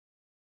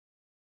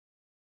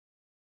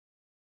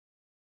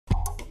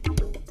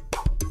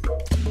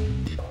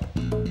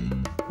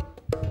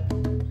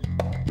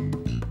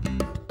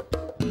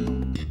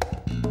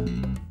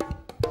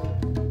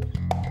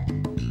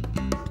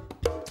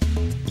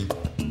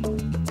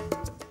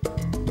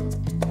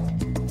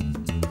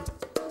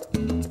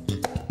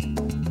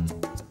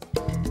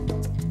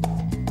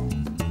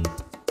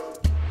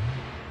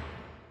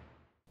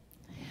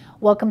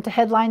Welcome to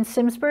Headlines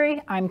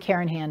Simsbury. I'm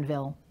Karen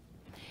Handville.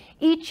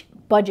 Each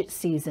budget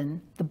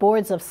season, the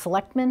boards of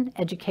Selectmen,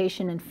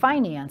 Education, and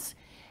Finance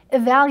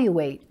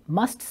evaluate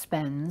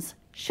must-spends,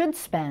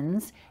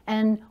 should-spends,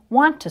 and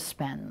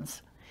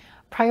want-to-spends.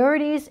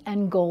 Priorities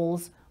and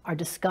goals are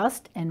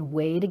discussed and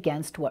weighed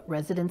against what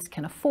residents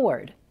can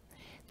afford.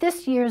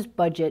 This year's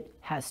budget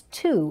has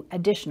two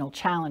additional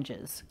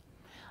challenges: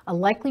 a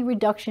likely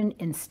reduction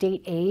in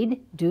state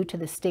aid due to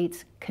the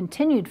state's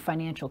continued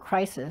financial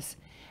crisis,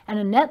 and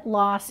a net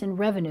loss in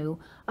revenue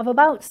of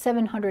about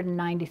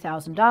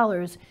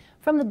 $790,000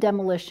 from the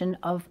demolition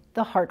of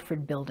the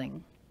Hartford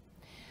building.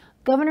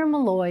 Governor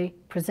Malloy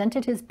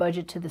presented his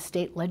budget to the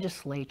state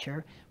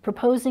legislature,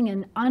 proposing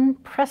an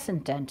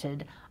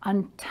unprecedented,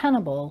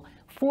 untenable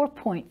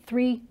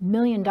 $4.3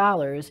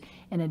 million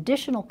in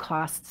additional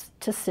costs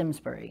to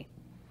Simsbury.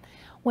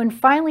 When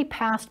finally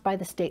passed by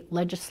the state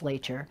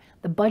legislature,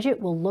 the budget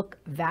will look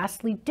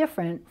vastly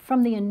different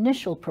from the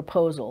initial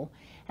proposal,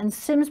 and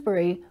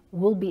Simsbury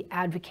will be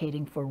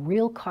advocating for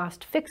real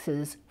cost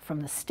fixes from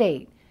the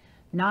state,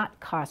 not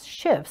cost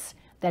shifts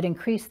that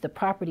increase the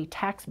property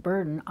tax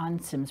burden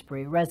on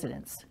Simsbury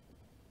residents.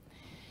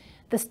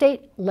 The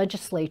state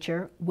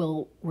legislature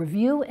will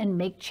review and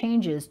make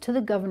changes to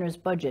the governor's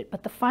budget,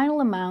 but the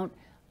final amount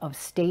of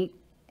state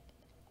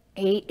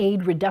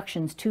aid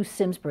reductions to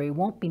Simsbury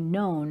won't be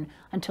known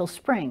until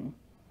spring.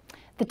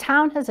 The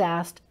town has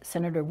asked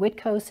Senator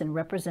Witkos and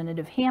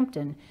Representative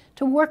Hampton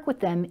to work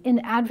with them in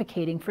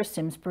advocating for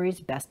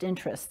Simsbury's best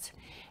interests,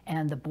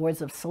 and the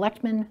boards of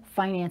Selectmen,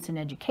 Finance, and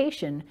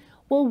Education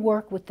will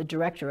work with the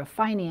Director of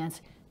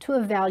Finance to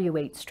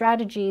evaluate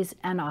strategies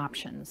and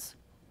options.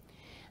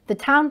 The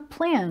town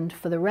planned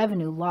for the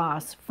revenue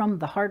loss from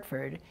the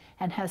Hartford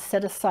and has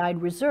set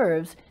aside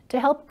reserves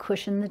to help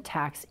cushion the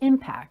tax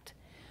impact.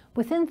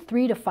 Within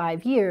 3 to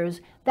 5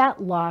 years,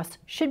 that loss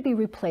should be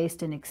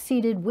replaced and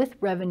exceeded with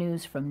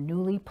revenues from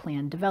newly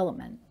planned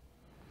development.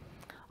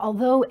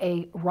 Although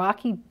a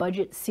rocky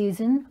budget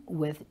season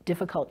with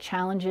difficult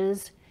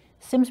challenges,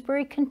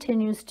 Simsbury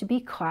continues to be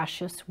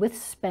cautious with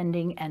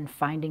spending and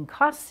finding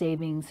cost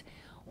savings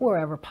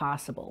wherever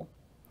possible.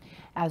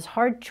 As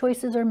hard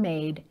choices are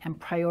made and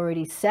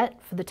priorities set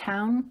for the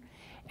town,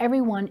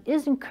 everyone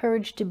is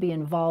encouraged to be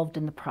involved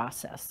in the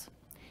process.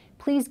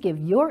 Please give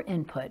your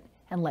input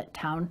and let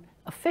town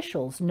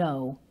officials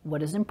know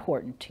what is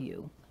important to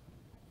you.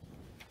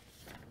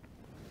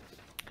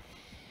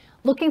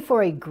 Looking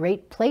for a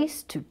great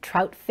place to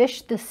trout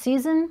fish this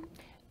season?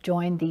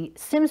 Join the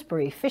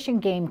Simsbury Fishing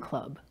Game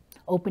Club.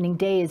 Opening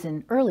day is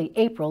in early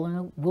April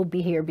and we'll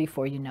be here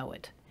before you know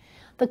it.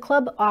 The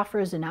club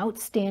offers an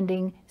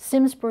outstanding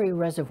Simsbury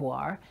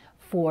reservoir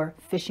for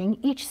fishing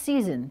each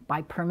season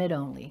by permit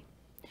only.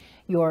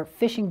 Your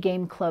Fishing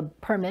Game Club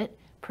permit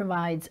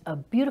provides a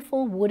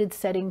beautiful wooded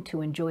setting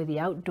to enjoy the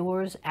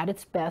outdoors at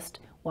its best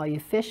while you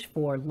fish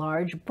for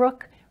large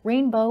brook,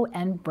 rainbow,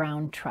 and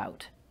brown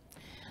trout.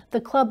 The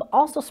club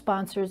also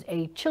sponsors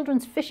a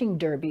children's fishing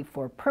derby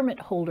for permit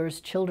holders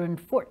children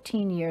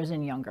 14 years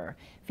and younger,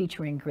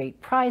 featuring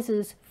great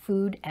prizes,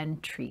 food,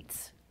 and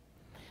treats.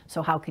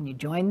 So how can you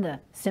join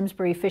the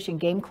Simsbury Fishing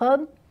Game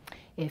Club?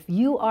 If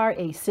you are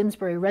a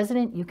Simsbury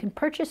resident, you can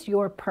purchase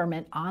your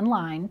permit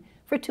online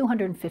for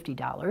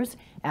 $250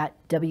 at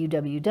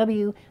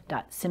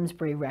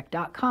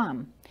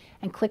www.simsburyrec.com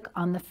and click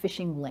on the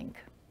fishing link.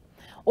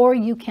 Or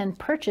you can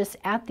purchase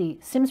at the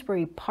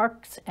Simsbury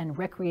Parks and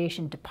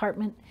Recreation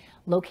Department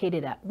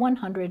located at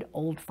 100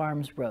 Old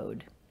Farms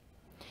Road.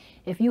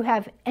 If you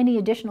have any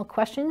additional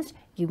questions,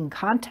 you can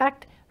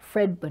contact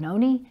Fred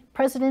Bononi,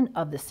 president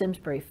of the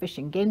Simsbury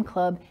Fishing Game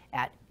Club,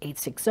 at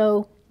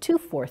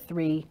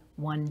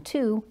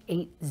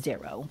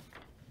 860-243-1280.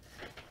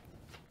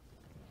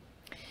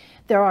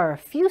 There are a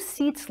few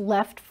seats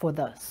left for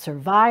the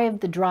Survive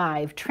the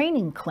Drive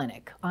training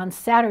clinic on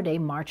Saturday,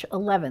 March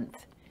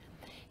 11th.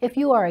 If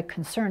you are a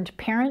concerned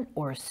parent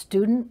or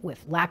student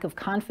with lack of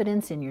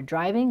confidence in your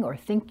driving or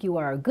think you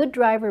are a good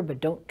driver but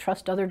don't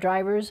trust other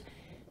drivers,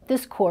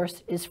 this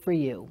course is for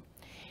you.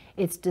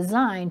 It's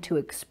designed to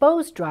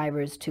expose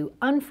drivers to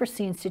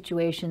unforeseen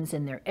situations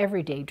in their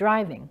everyday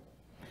driving.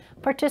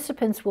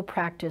 Participants will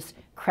practice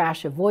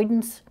crash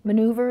avoidance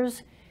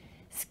maneuvers,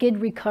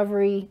 skid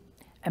recovery,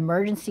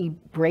 emergency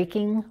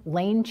braking,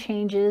 lane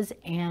changes,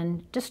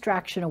 and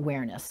distraction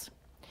awareness.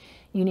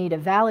 You need a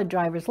valid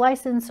driver's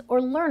license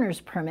or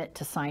learner's permit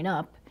to sign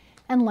up,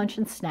 and lunch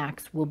and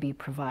snacks will be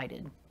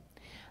provided.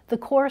 The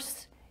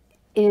course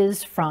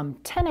is from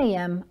 10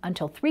 a.m.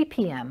 until 3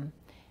 p.m.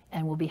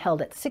 and will be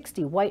held at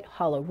 60 White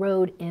Hollow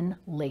Road in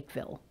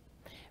Lakeville.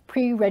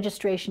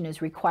 Pre-registration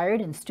is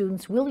required and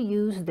students will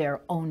use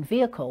their own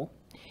vehicle.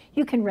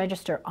 You can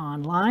register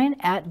online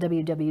at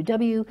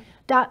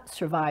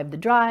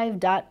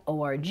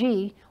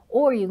www.survivethedrive.org,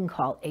 or you can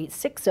call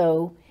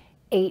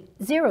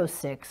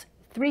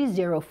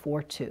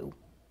 860-806-3042.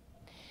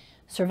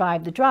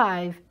 Survive the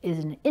Drive is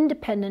an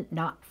independent,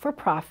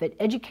 not-for-profit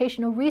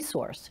educational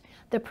resource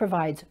that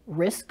provides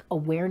risk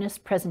awareness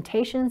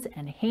presentations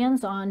and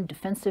hands-on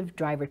defensive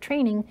driver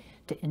training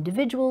to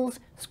individuals,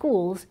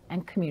 schools,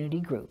 and community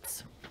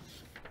groups.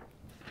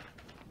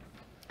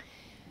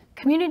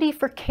 Community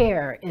for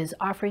Care is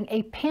offering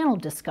a panel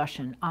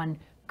discussion on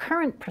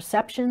current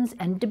perceptions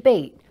and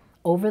debate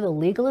over the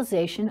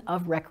legalization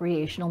of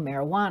recreational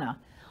marijuana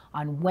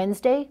on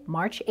Wednesday,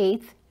 March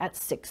 8th at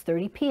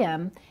 6:30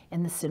 p.m.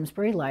 in the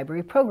Simsbury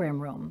Library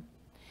Program Room.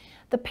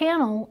 The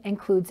panel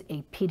includes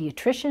a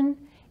pediatrician,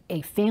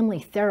 a family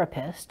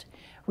therapist,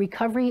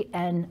 recovery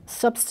and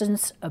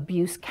substance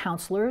abuse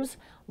counselors,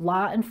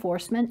 law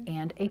enforcement,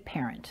 and a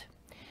parent.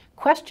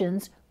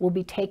 Questions will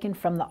be taken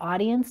from the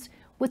audience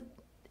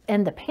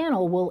and the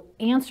panel will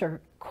answer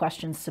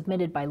questions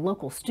submitted by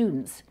local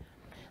students.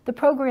 The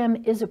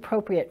program is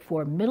appropriate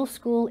for middle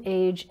school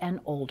age and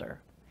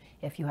older.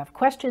 If you have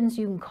questions,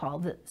 you can call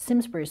the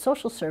Simsbury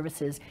Social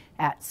Services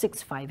at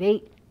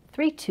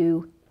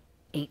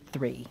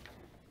 658-3283.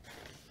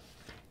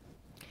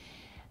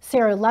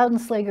 Sara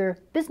Loudenslager,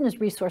 Business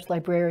Resource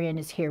Librarian,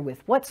 is here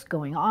with what's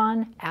going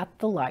on at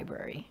the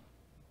library.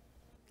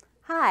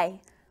 Hi,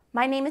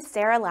 my name is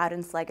Sara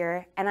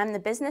Loudenslager, and I'm the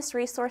Business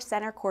Resource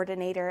Center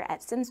Coordinator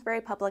at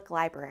Simsbury Public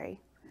Library.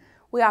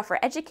 We offer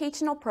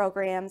educational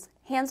programs,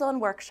 hands-on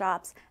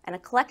workshops, and a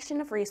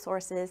collection of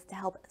resources to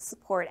help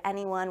support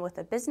anyone with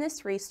a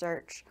business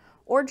research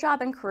or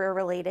job and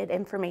career-related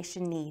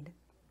information need.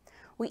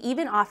 We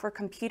even offer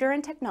computer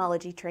and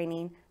technology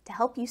training to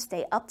help you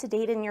stay up to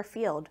date in your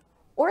field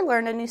or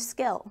learn a new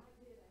skill.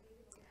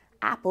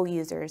 Apple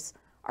users,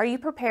 are you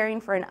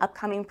preparing for an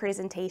upcoming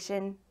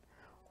presentation?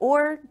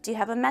 Or do you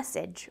have a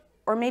message,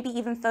 or maybe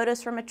even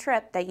photos from a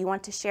trip that you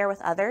want to share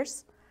with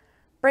others?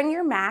 Bring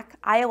your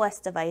Mac,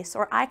 iOS device,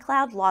 or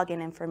iCloud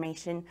login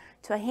information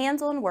to a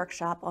hands-on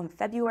workshop on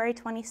February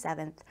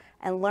 27th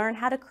and learn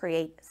how to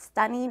create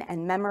stunning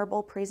and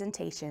memorable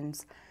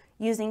presentations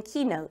using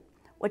Keynote,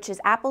 which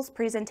is Apple's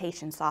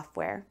presentation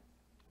software.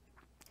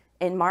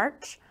 In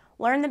March,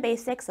 learn the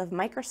basics of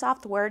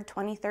Microsoft Word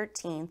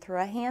 2013 through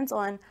a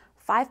hands-on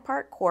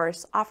 5-part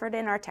course offered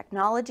in our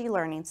Technology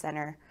Learning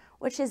Center,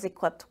 which is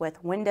equipped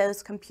with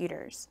Windows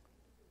computers.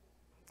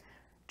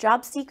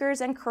 Job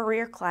seekers and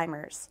career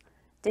climbers.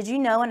 Did you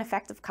know an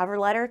effective cover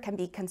letter can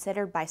be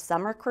considered by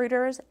some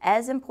recruiters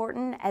as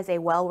important as a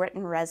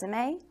well-written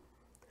resume?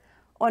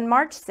 On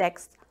March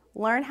 6th,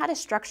 learn how to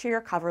structure your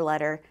cover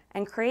letter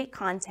and create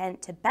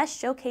content to best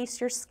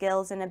showcase your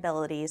skills and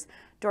abilities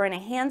during a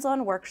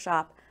hands-on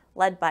workshop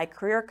led by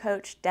career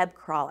coach Deb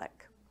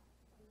Krolick.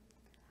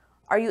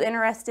 Are you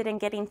interested in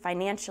getting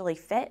financially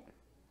fit?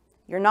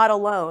 You're not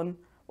alone.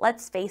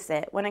 Let's face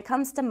it, when it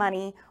comes to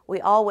money, we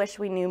all wish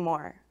we knew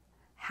more.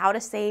 How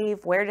to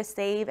save, where to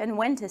save, and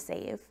when to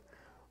save.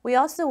 We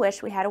also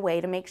wish we had a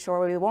way to make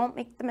sure we won't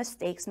make the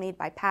mistakes made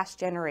by past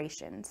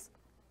generations.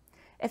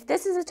 If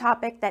this is a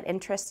topic that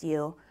interests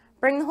you,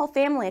 bring the whole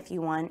family if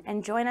you want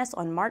and join us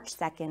on March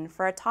 2nd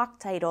for a talk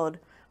titled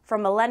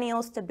From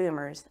Millennials to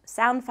Boomers,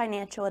 Sound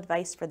Financial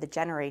Advice for the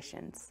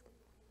Generations.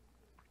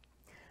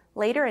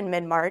 Later in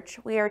mid-March,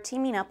 we are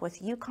teaming up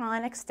with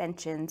UConn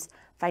Extension's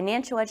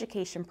Financial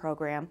Education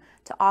Program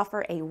to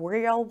offer a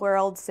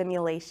real-world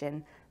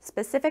simulation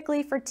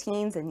specifically for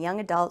teens and young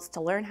adults to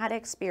learn how to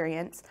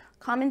experience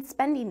common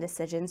spending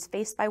decisions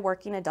faced by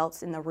working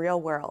adults in the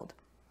real world.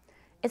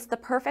 It's the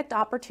perfect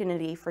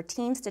opportunity for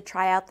teens to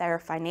try out their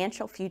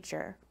financial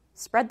future.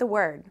 Spread the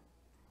word.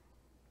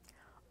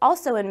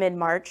 Also in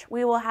mid-March,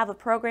 we will have a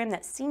program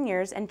that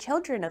seniors and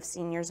children of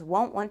seniors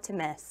won't want to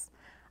miss.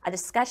 A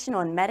discussion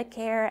on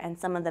Medicare and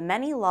some of the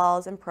many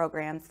laws and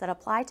programs that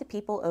apply to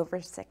people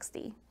over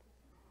 60.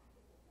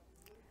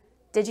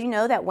 Did you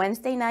know that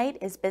Wednesday night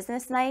is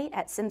business night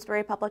at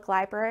Simsbury Public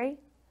Library?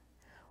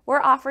 We're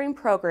offering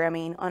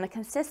programming on a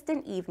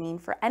consistent evening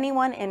for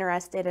anyone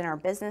interested in our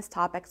business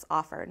topics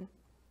offered.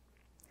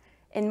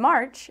 In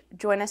March,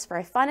 join us for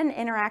a fun and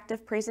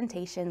interactive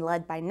presentation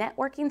led by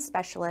networking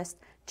specialist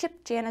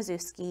Chip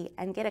Januszewski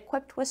and get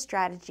equipped with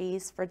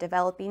strategies for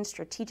developing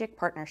strategic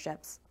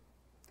partnerships.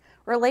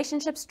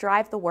 Relationships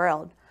drive the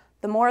world.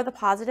 The more the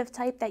positive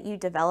type that you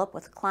develop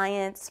with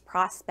clients,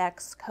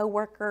 prospects,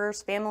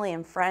 coworkers, family,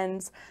 and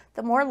friends,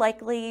 the more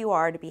likely you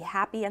are to be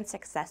happy and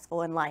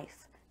successful in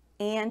life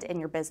and in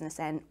your business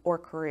or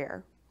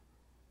career.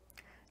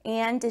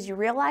 And did you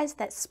realize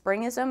that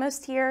spring is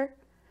almost here?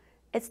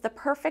 It's the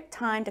perfect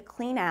time to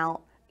clean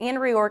out and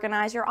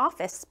reorganize your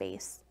office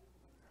space.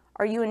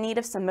 Are you in need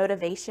of some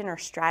motivation or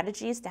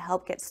strategies to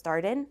help get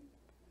started?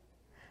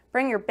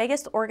 Bring your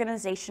biggest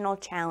organizational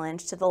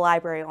challenge to the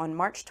library on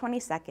March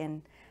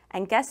 22nd,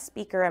 and guest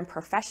speaker and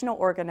professional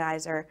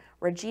organizer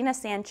Regina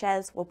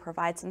Sanchez will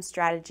provide some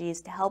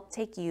strategies to help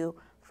take you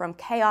from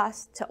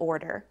chaos to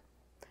order.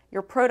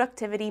 Your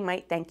productivity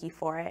might thank you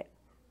for it.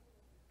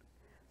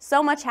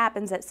 So much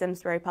happens at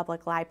Simsbury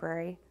Public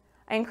Library.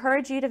 I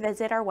encourage you to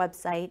visit our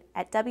website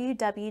at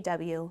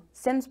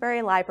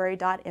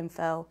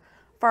www.simsburylibrary.info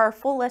for our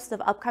full list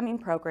of upcoming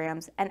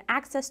programs and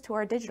access to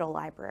our digital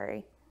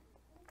library.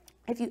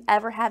 If you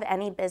ever have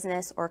any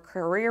business or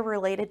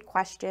career-related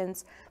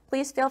questions,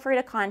 please feel free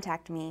to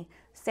contact me,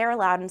 Sara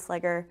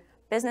Loudenslager,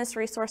 Business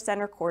Resource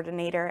Center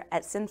Coordinator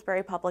at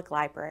Simsbury Public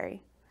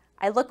Library.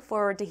 I look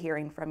forward to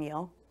hearing from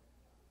you.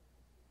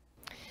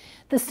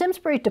 The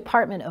Simsbury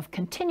Department of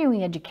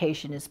Continuing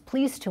Education is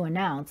pleased to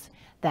announce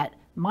that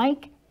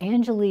Mike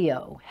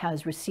Angelillo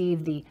has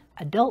received the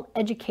Adult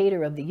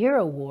Educator of the Year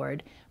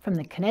Award from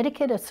the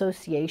Connecticut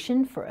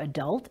Association for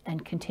Adult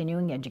and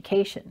Continuing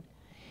Education.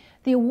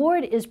 The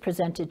award is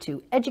presented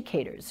to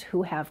educators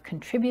who have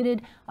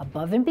contributed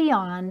above and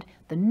beyond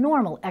the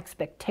normal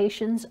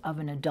expectations of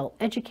an adult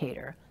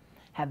educator,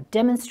 have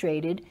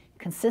demonstrated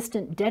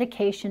consistent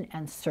dedication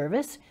and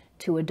service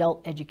to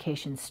adult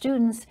education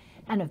students,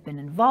 and have been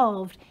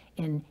involved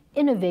in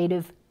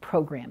innovative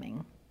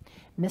programming.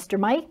 Mr.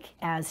 Mike,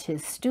 as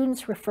his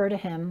students refer to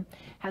him,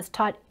 has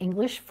taught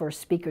English for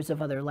speakers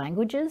of other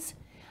languages,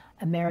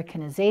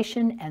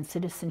 Americanization and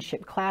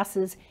citizenship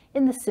classes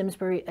in the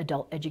Simsbury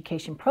Adult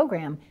Education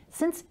Program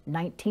since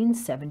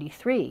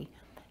 1973,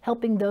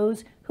 helping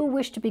those who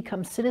wish to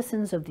become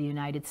citizens of the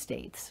United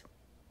States.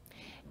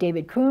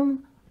 David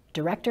Kroom,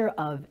 Director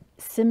of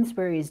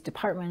Simsbury's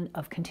Department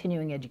of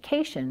Continuing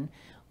Education,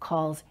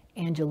 calls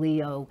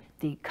Angelillo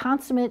the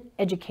consummate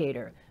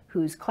educator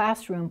whose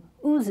classroom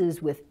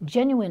oozes with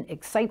genuine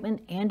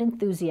excitement and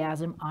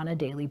enthusiasm on a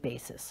daily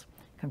basis.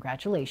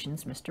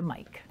 Congratulations, Mr.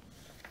 Mike.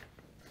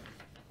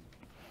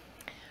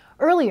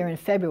 Earlier in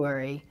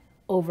February,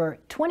 over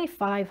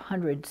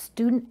 2,500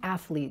 student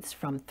athletes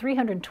from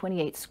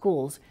 328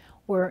 schools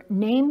were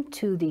named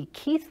to the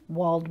Keith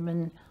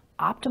Waldman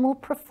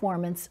Optimal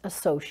Performance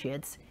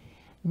Associates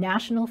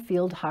National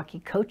Field Hockey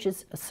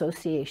Coaches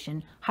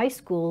Association High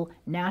School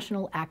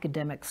National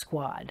Academic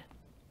Squad.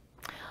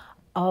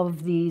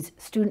 Of these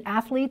student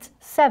athletes,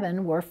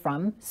 7 were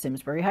from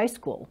Simsbury High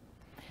School.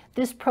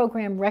 This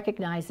program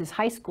recognizes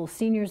high school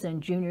seniors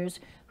and juniors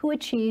who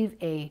achieve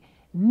a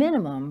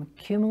minimum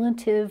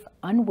cumulative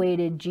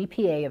unweighted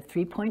GPA of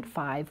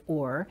 3.5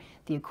 or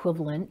the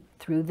equivalent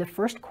through the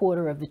first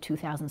quarter of the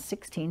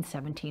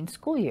 2016-17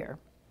 school year.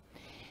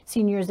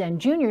 Seniors and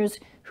juniors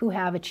who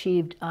have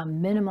achieved a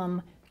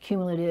minimum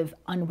cumulative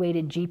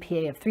unweighted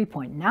GPA of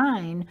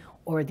 3.9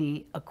 or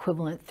the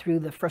equivalent through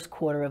the first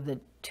quarter of the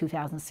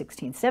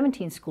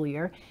 2016-17 school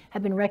year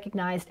have been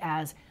recognized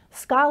as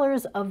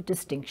Scholars of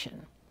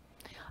Distinction.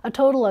 A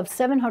total of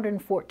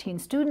 714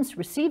 students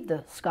received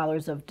the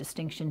Scholars of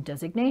Distinction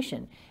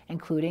designation,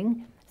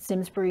 including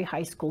Simsbury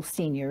High School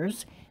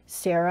seniors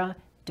Sara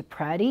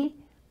DePrati,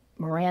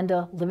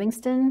 Miranda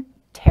Livingston,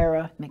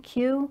 Tara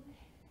McHugh,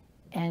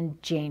 and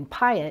Jane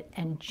Pyatt,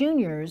 and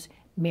juniors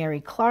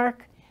Mary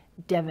Clark,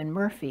 Devin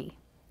Murphy.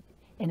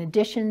 In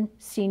addition,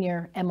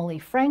 senior Emily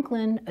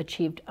Franklin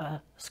achieved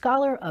a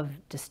Scholar of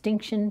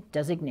Distinction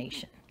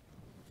designation.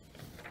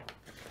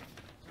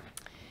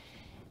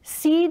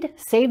 Seed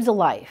Saves a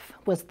Life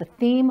was the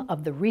theme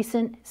of the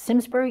recent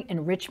Simsbury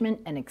Enrichment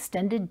and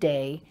Extended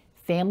Day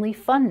Family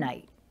Fun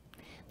Night.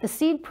 The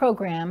SEED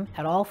program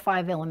at all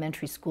 5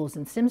 elementary schools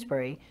in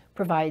Simsbury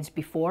provides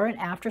before and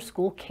after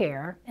school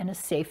care in a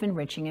safe,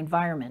 enriching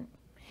environment.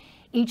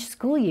 Each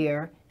school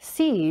year,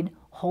 SEED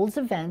holds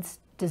events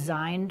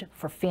designed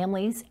for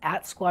families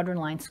at Squadron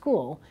Line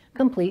School,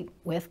 complete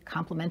with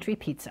complimentary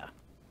pizza.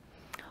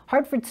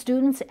 Hartford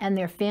students and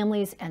their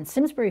families and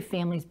Simsbury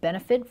families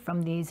benefit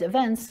from these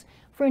events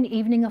for an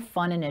evening of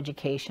fun and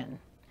education.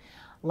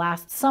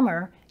 Last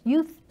summer,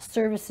 Youth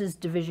Services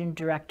Division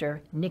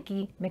Director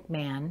Nikki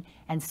McMahon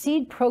and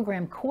SEED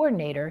Program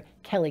Coordinator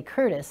Kelly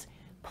Curtis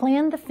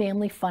planned the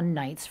family fun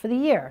nights for the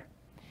year.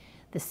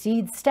 The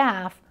SEED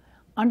staff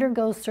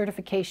undergoes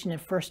certification in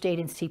first aid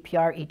and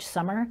CPR each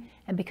summer,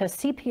 and because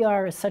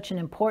CPR is such an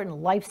important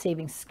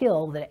life-saving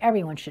skill that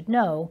everyone should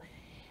know,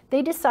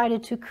 they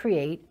decided to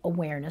create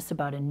awareness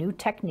about a new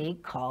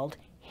technique called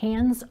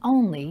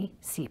hands-only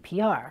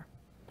CPR.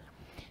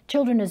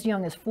 Children as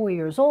young as 4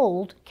 years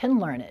old can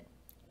learn it.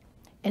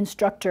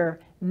 Instructor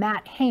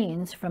Matt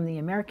Haynes from the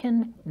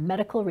American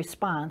Medical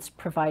Response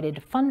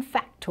provided fun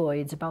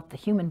factoids about the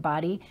human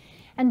body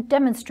and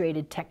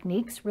demonstrated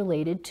techniques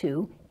related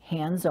to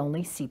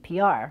hands-only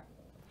CPR.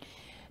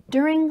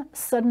 During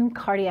sudden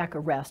cardiac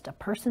arrest, a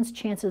person's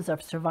chances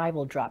of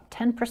survival drop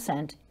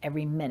 10%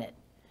 every minute.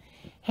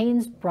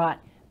 Haynes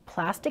brought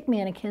plastic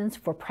mannequins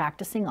for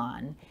practicing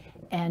on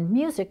and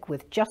music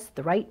with just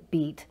the right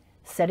beat,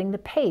 setting the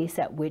pace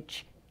at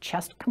which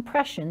chest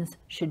compressions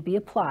should be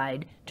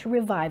applied to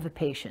revive a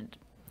patient.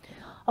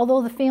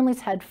 Although the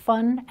families had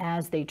fun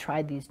as they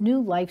tried these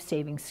new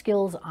life-saving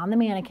skills on the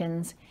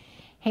mannequins,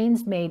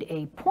 Haynes made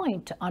a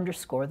point to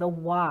underscore the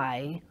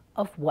why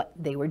of what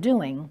they were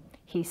doing.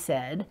 He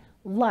said,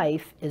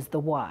 "Life is the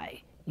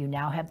why. You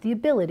now have the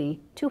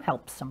ability to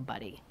help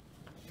somebody."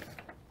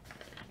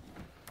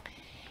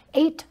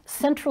 8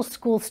 Central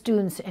School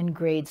students in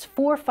grades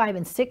 4, 5,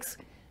 and 6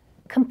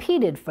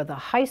 competed for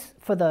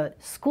the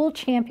school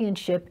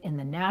championship in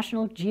the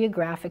National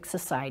Geographic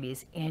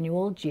Society's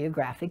annual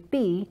Geographic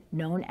Bee,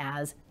 known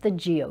as the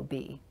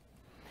GeoBee.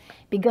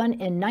 Begun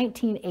in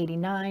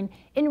 1989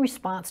 in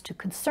response to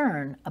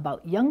concern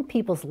about young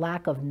people's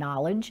lack of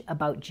knowledge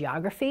about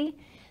geography,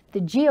 the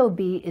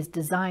GOB is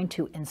designed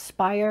to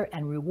inspire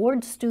and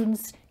reward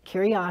students'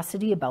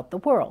 curiosity about the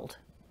world.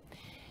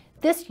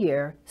 This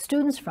year,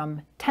 students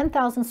from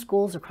 10,000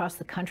 schools across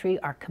the country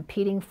are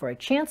competing for a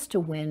chance to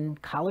win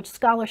college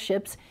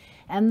scholarships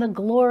and the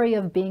glory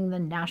of being the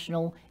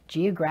National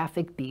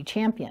Geographic Bee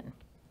Champion.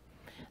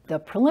 The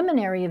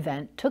preliminary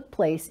event took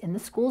place in the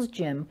school's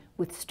gym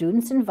with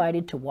students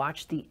invited to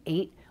watch the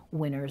 8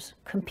 winners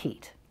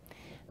compete.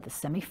 The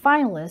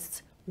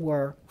semifinalists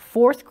were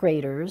 4th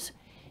graders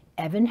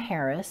Evan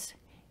Harris,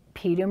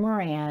 Peter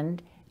Moran,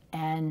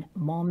 and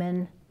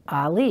Momin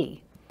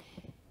Ali.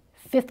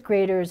 5th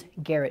graders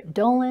Garrett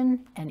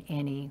Dolan and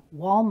Annie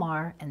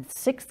Walmar, and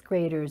 6th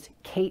graders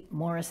Kate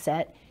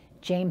Morissette,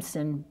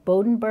 Jameson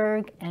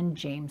Bodenberg, and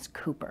James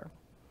Cooper.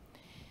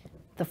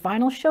 The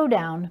final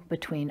showdown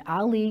between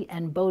Ali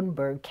and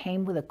Bodenberg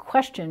came with a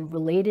question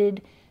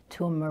related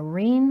to a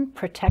marine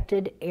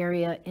protected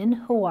area in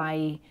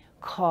Hawaii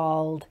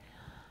called,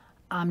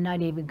 I'm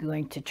not even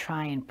going to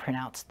try and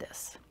pronounce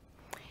this.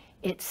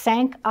 It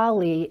sank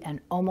Ali and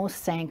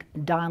almost sank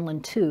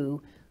Donlin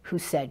too, who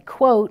said,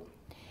 quote,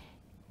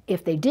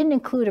 "If they didn't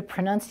include a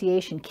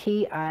pronunciation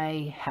key,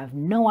 I have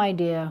no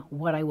idea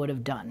what I would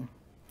have done."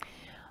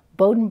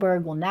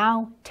 Bodenberg will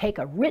now take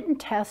a written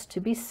test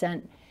to be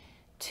sent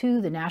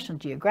to the National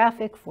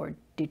Geographic for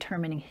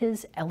determining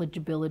his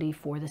eligibility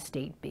for the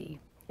state bee.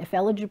 If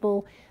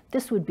eligible,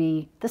 this would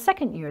be the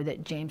 2nd year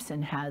that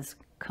Jameson has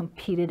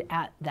competed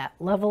at that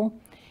level,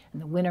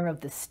 and the winner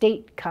of the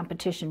state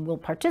competition will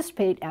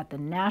participate at the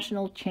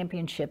National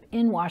Championship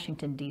in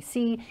Washington,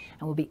 D.C.,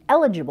 and will be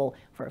eligible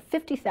for a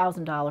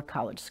 $50,000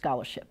 college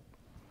scholarship.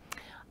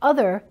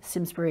 Other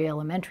Simsbury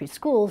elementary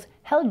schools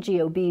held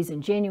GOBs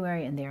in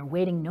January, and they are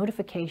awaiting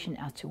notification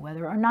as to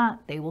whether or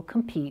not they will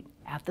compete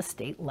at the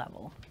state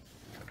level.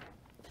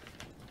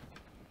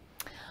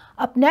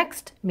 Up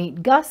next,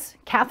 meet Gus,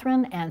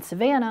 Katherine, and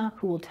Savannah,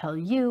 who will tell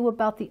you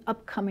about the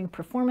upcoming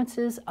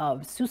performances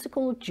of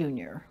Seussical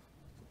Jr.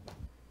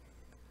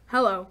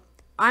 Hello,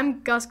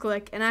 I'm Gus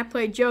Glick, and I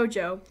play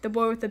Jojo, the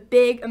boy with a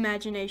big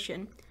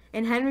imagination,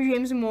 in Henry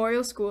James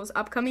Memorial School's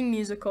upcoming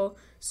musical,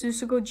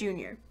 Seussical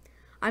Jr.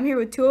 I'm here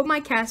with 2 of my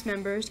cast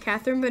members,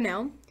 Katherine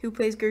Bonnell, who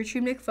plays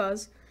Gertrude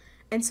McFuzz,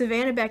 and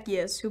Savannah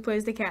Beckius, who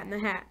plays the Cat in the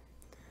Hat.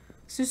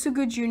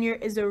 Seussical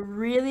Jr. is a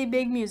really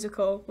big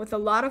musical with a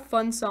lot of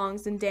fun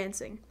songs and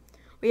dancing.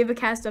 We have a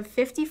cast of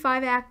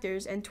 55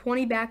 actors and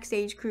 20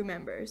 backstage crew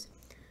members.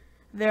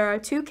 There are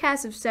 2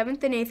 casts of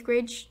 7th and 8th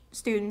grade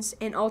students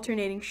in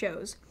alternating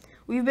shows.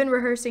 We've been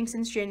rehearsing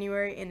since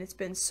January, and it's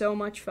been so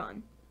much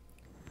fun.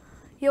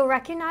 You'll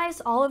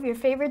recognize all of your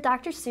favorite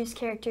Dr. Seuss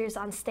characters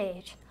on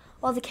stage.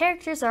 While the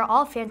characters are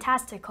all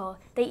fantastical,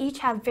 they each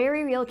have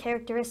very real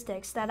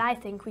characteristics that I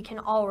think we can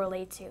all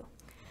relate to.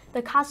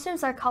 The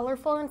costumes are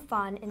colorful and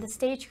fun, and the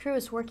stage crew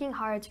is working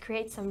hard to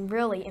create some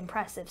really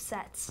impressive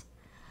sets.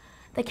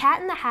 The Cat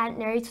in the Hat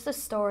narrates the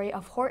story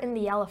of Horton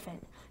the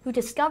elephant, who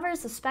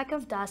discovers a speck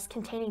of dust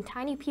containing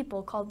tiny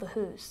people called the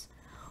Whos.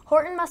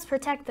 Horton must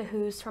protect the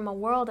Whos from a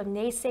world of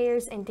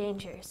naysayers and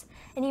dangers,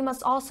 and he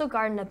must also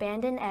guard an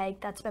abandoned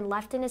egg that's been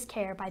left in his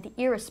care by the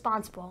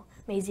irresponsible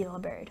Maisie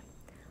LeBird.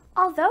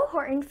 Although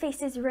Horton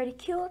faces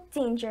ridicule,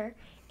 danger,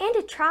 and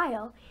a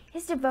trial,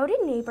 his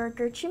devoted neighbor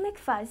Gertrude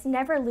McFuzz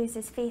never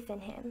loses faith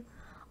in him.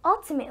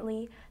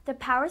 Ultimately, the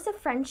powers of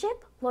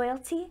friendship,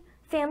 loyalty,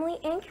 family,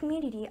 and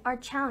community are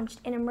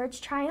challenged and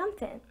emerge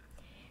triumphant.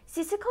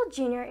 Seussical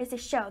Jr. is a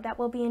show that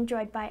will be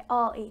enjoyed by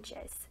all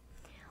ages.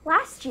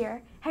 Last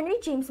year, Henry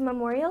James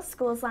Memorial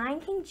School's Lion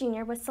King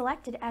Jr. was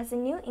selected as the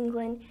New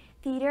England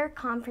Theater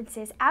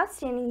Conference's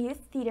Outstanding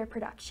Youth Theater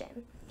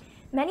Production.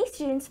 Many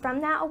students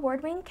from that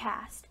award-winning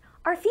cast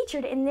are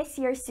featured in this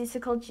year's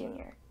Seussical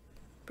Jr.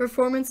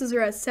 Performances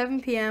are at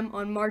 7 p.m.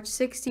 on March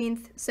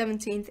 16th,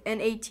 17th, and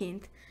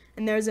 18th,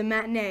 and there is a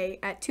matinee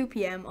at 2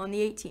 p.m. on the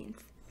 18th.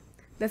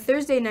 The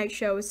Thursday night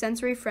show is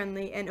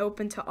sensory-friendly and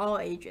open to all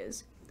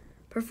ages.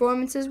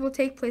 Performances will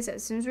take place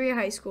at Simsbury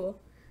High School.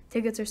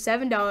 Tickets are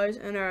 $7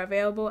 and are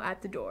available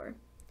at the door.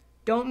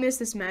 Don't miss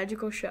this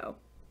magical show.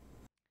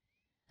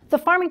 The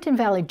Farmington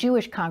Valley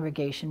Jewish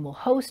Congregation will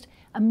host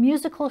a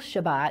musical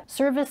Shabbat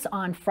service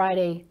on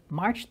Friday,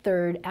 March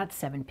 3rd at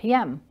 7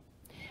 p.m.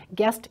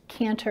 Guest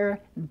cantor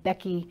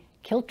Becky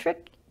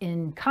Kiltrick,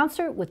 in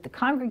concert with the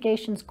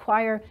congregation's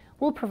choir,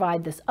 will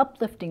provide this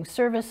uplifting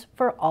service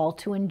for all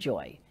to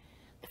enjoy.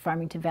 The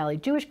Farmington Valley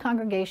Jewish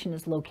Congregation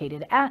is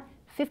located at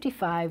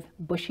 55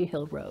 Bushy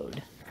Hill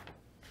Road.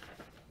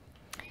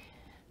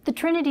 The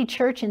Trinity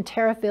Church in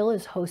Terriffill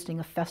is hosting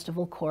a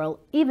festival choral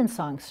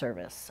evensong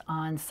service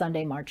on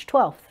Sunday, March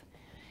 12th.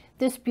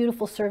 This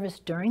beautiful service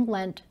during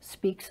Lent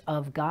speaks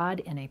of God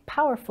in a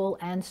powerful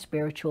and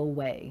spiritual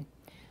way.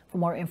 For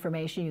more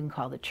information, you can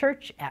call the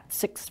church at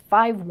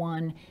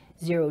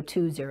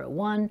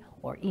 651-0201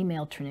 or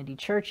email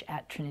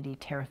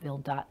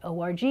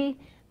trinitychurch@trinityterrafil.org.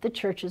 The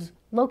church is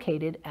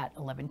located at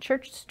 11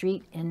 Church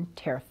Street in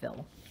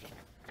Terriffill.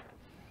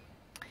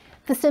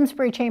 The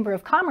Simsbury Chamber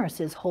of Commerce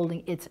is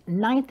holding its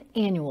 9th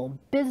annual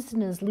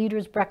Business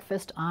Leaders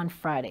Breakfast on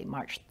Friday,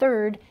 March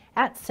 3rd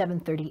at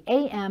 7:30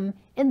 a.m.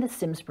 in the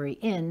Simsbury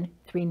Inn,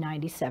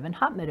 397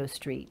 Hot Meadow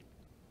Street.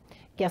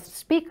 Guest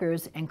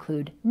speakers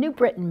include New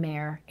Britain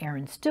Mayor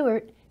Aaron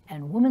Stewart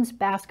and Women's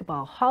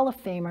Basketball Hall of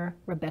Famer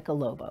Rebecca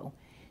Lobo.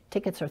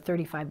 Tickets are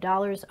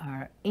 $35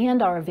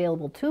 and are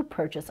available to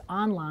purchase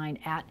online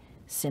at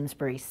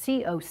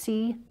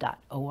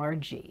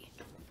simsburycoc.org.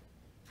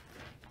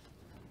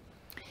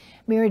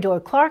 Mary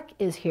Doyle-Clark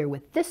is here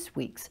with this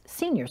week's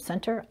Senior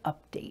Center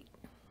update.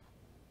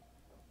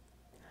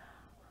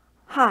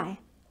 Hi,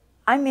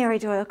 I'm Mary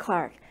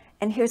Doyle-Clark,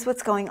 and here's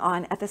what's going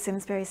on at the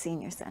Simsbury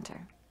Senior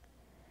Center.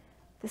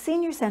 The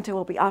Senior Center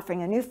will be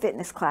offering a new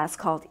fitness class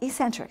called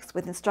Eccentrics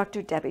with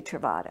instructor Debbie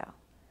Travado.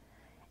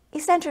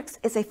 Eccentrics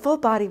is a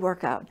full-body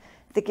workout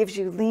that gives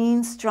you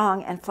lean,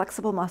 strong, and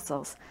flexible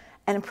muscles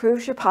and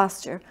improves your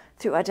posture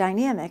through a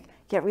dynamic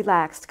yet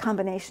relaxed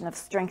combination of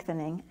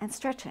strengthening and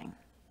stretching.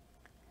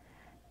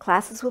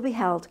 Classes will be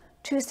held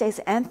Tuesdays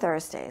and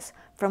Thursdays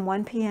from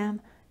 1 p.m.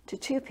 to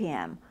 2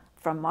 p.m.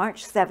 from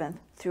March 7th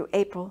through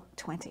April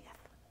 20th.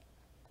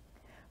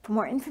 For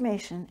more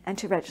information and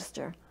to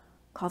register,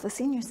 call the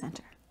Senior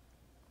Center.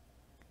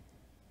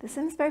 The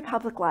Simsbury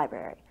Public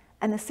Library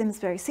and the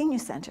Simsbury Senior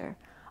Center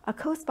are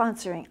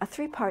co-sponsoring a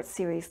 3-part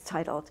series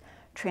titled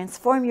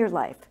Transform Your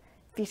Life,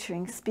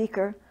 featuring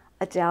speaker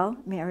Adele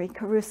Mary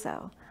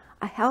Caruso,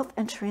 a health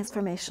and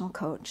transformational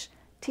coach,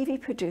 TV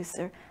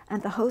producer,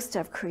 and the host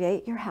of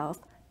Create Your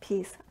Health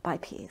Piece by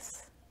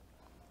Piece.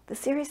 The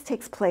series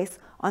takes place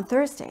on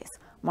Thursdays,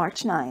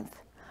 March 9th,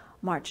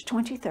 March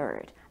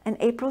 23rd, and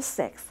April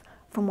 6th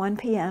from 1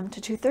 p.m.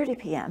 to 2:30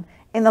 p.m.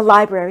 in the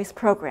library's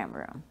program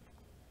room.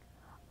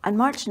 On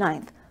March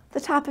 9th, the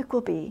topic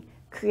will be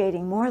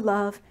Creating More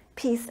Love,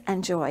 Peace,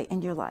 and Joy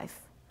in Your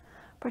Life.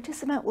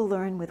 Participants will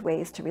learn with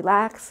ways to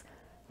relax,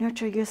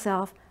 nurture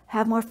yourself,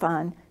 have more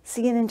fun,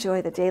 see and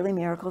enjoy the daily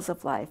miracles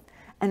of life,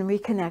 and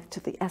reconnect to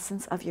the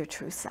essence of your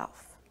true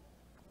self.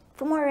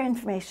 For more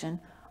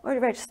information or to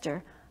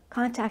register,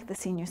 contact the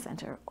Senior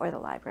Center or the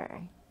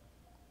library.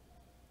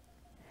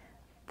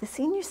 The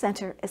Senior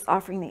Center is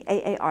offering the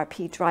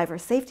AARP Driver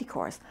Safety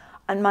Course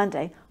on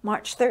Monday,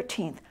 March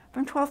 13th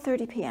from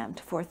 12:30 p.m.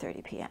 to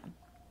 4:30 p.m.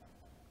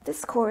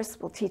 This course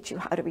will teach you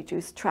how to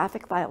reduce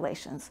traffic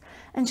violations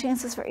and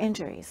chances for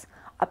injuries,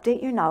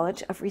 update your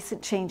knowledge of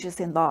recent changes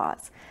in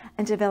laws,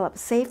 and develop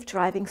safe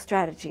driving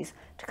strategies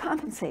to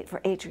compensate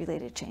for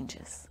age-related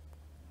changes.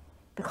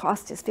 The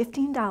cost is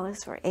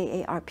 $15 for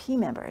AARP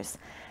members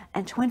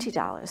and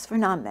 $20 for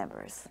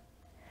non-members.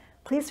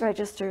 Please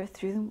register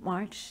through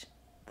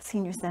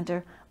Senior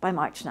Center by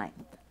March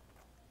 9th.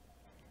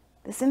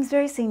 The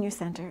Simsbury Senior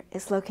Center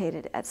is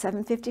located at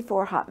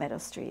 754 Hot Meadow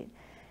Street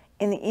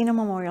in the Ena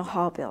Memorial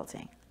Hall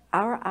building.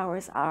 Our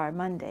hours are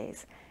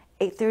Mondays,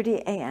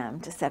 8:30 a.m.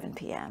 to 7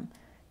 p.m.,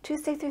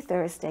 Tuesday through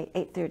Thursday,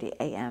 8:30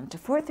 a.m. to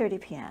 4:30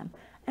 p.m.,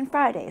 and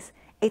Fridays,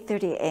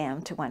 8:30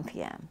 a.m. to 1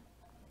 p.m.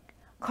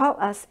 Call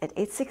us at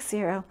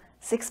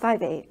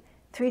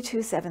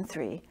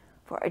 860-658-3273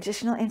 for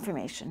additional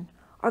information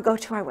or go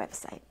to our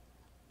website.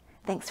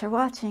 Thanks for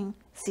watching.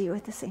 See you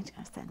at the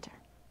Senior Center.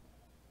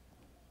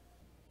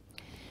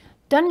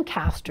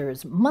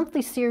 Doncaster's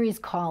monthly series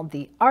called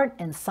The Art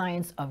and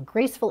Science of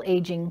Graceful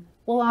Aging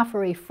will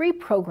offer a free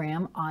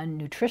program on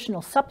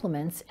nutritional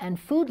supplements and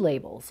food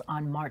labels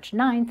on March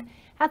 9th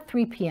at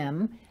 3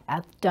 p.m.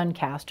 at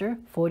Doncaster,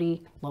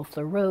 40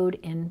 Loeffler Road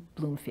in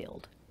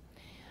Bloomfield.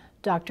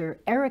 Dr.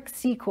 Eric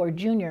Secor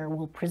Jr.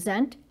 will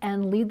present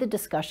and lead the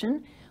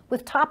discussion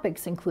with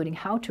topics including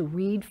how to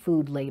read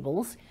food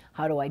labels,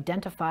 how to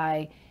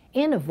identify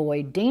and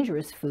avoid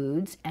dangerous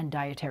foods and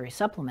dietary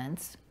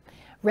supplements,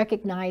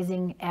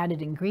 recognizing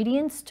added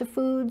ingredients to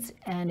foods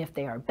and if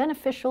they are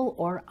beneficial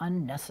or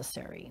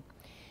unnecessary.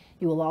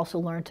 You will also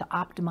learn to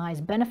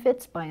optimize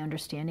benefits by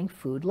understanding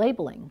food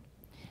labeling.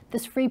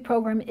 This free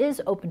program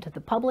is open to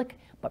the public,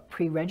 but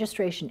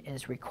pre-registration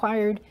is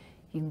required.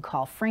 You can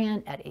call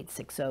Fran at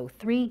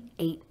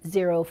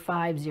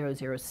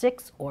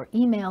 860-380-5006 or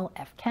email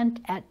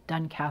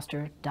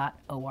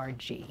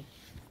fkent@doncaster.org.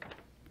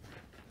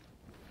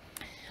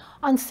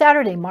 On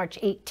Saturday, March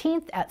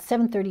 18th at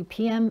 7:30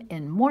 p.m.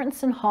 in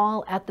Mortensen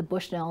Hall at the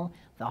Bushnell,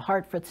 the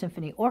Hartford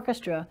Symphony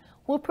Orchestra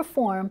will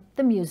perform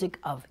the music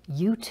of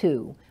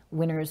U2,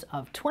 winners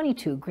of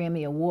 22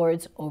 Grammy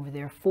Awards over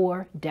their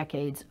 4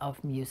 decades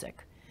of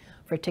music.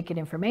 For ticket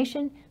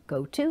information,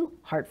 go to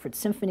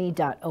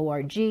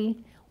hartfordsymphony.org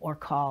or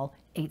call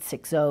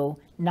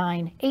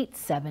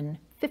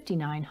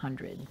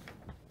 860-987-5900.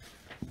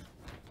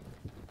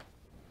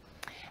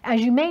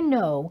 As you may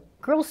know,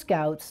 Girl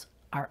Scouts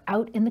are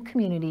out in the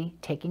community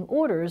taking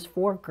orders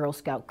for Girl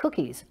Scout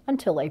cookies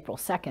until April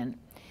 2nd.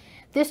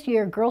 This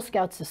year, Girl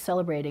Scouts is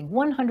celebrating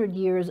 100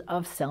 years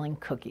of selling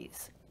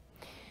cookies.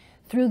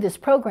 Through this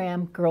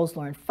program, girls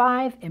learn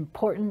 5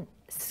 important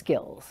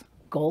skills: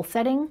 goal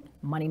setting,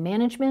 money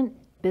management,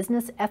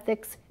 business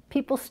ethics,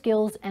 people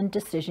skills, and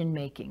decision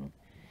making.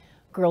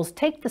 Girls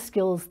take the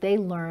skills they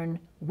learn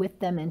with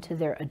them into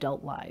their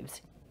adult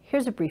lives.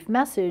 here's a brief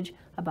message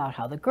about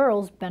how the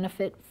girls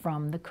benefit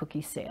from the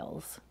cookie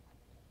sales.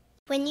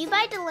 When you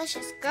buy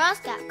delicious Girl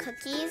Scout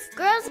cookies,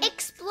 girls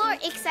explore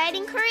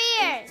exciting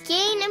careers,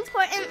 gain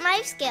important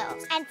life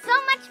skills, and so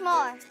much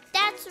more.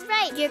 That's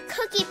right, your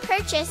cookie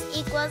purchase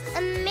equals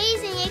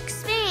amazing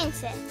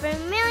experiences for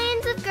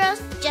millions of girls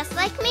just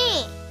like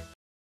me.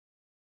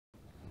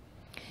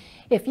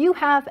 If you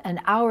have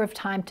an hour of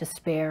time to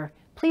spare,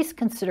 please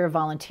consider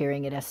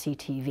volunteering at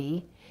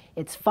SCTV.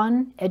 It's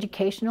fun,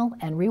 educational,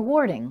 and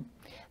rewarding.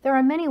 There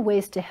are many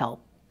ways to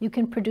help. You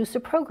can produce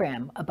a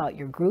program about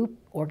your group,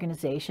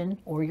 organization,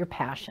 or your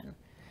passion.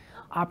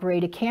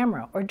 Operate a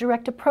camera or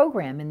direct a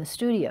program in the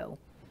studio.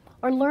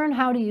 Or learn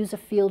how to use a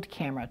field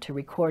camera to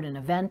record an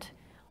event.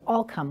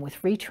 All come with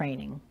free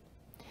training.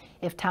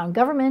 If town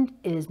government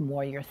is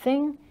more your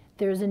thing,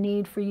 there's a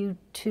need for you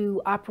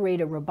to operate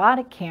a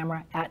robotic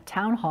camera at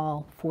Town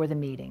Hall for the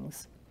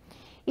meetings.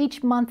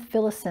 Each month,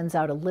 Phyllis sends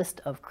out a list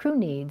of crew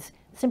needs.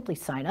 Simply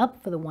sign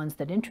up for the ones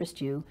that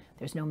interest you.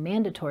 There's no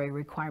mandatory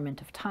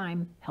requirement of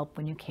time. Help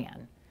when you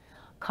can.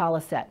 Call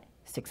us at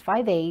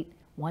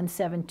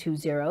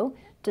 658-1720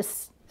 to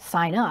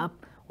sign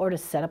up or to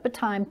set up a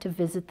time to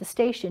visit the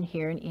station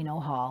here in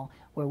Eno Hall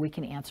where we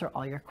can answer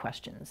all your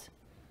questions.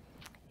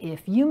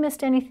 If you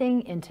missed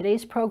anything in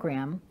today's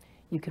program,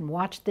 you can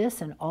watch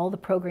this and all the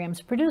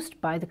programs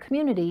produced by the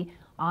community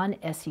on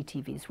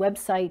SCTV's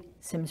website,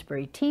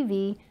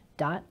 simsburytv.org.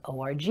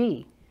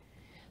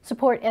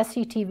 Support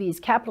SCTV's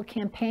capital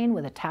campaign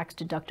with a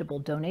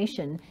tax-deductible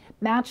donation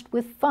matched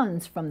with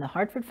funds from the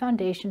Hartford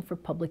Foundation for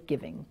Public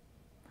Giving.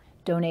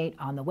 Donate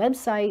on the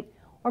website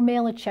or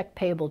mail a check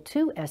payable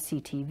to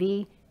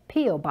SCTV,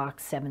 P.O.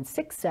 Box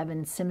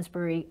 767,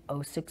 Simsbury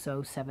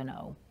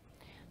 06070.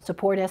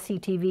 Support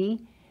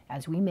SCTV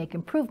as we make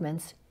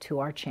improvements to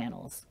our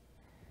channels.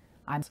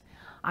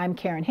 I'm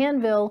Karen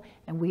Handville,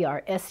 and we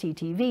are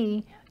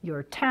SCTV,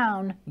 your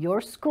town,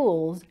 your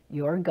schools,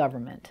 your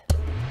government.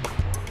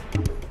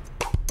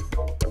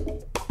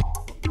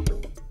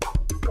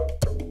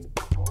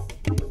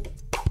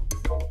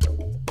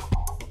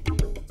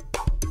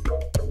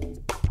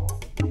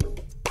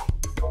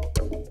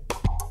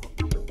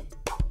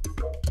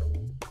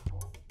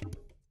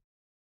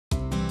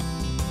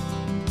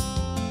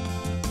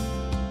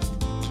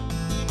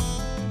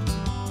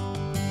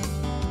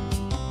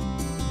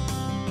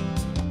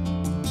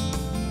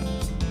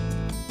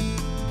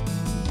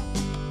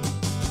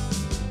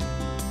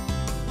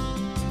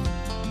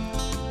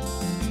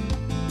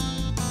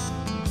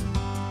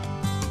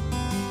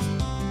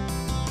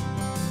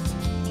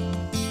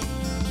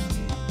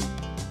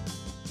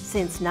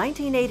 Since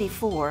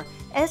 1984,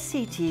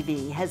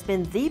 SCTV has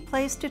been the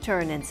place to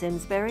turn in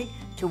Simsbury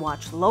to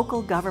watch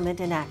local government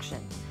in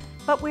action.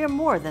 But we're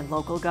more than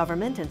local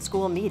government and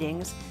school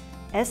meetings.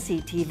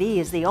 SCTV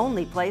is the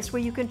only place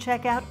where you can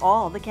check out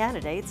all the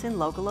candidates in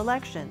local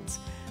elections.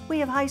 We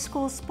have high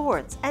school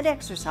sports and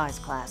exercise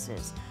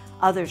classes.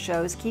 Other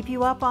shows keep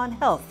you up on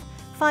health,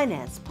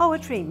 finance,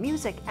 poetry,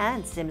 music,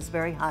 and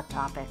Simsbury hot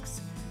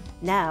topics.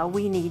 Now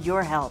we need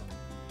your help.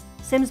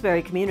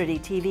 Simsbury Community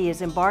TV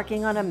is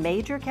embarking on a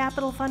major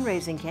capital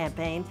fundraising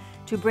campaign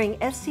to bring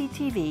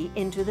SCTV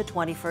into the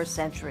 21st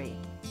century.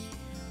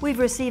 We've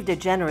received a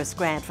generous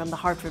grant from the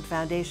Hartford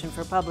Foundation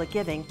for Public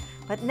Giving,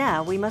 but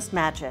now we must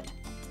match it.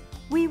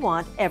 We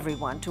want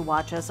everyone to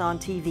watch us on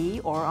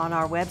TV or on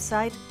our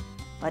website,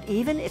 but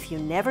even if you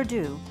never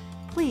do,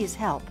 please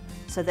help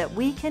so that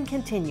we can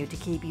continue to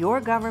keep your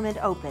government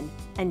open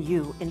and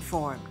you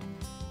informed.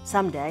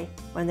 Someday,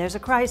 when there's a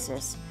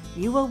crisis,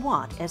 you will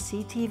want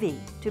SCTV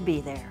to be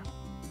there.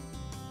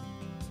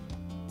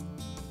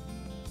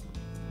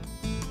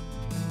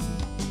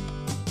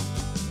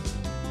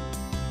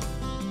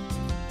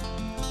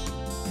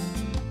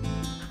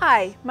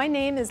 Hi, my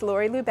name is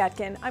Lori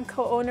Lubetkin. I'm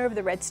co-owner of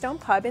the Redstone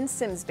Pub in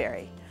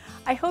Simsbury.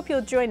 I hope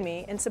you'll join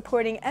me in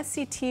supporting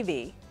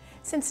SCTV.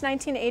 Since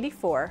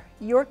 1984,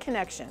 your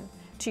connection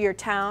to your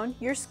town,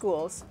 your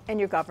schools, and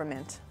your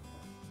government.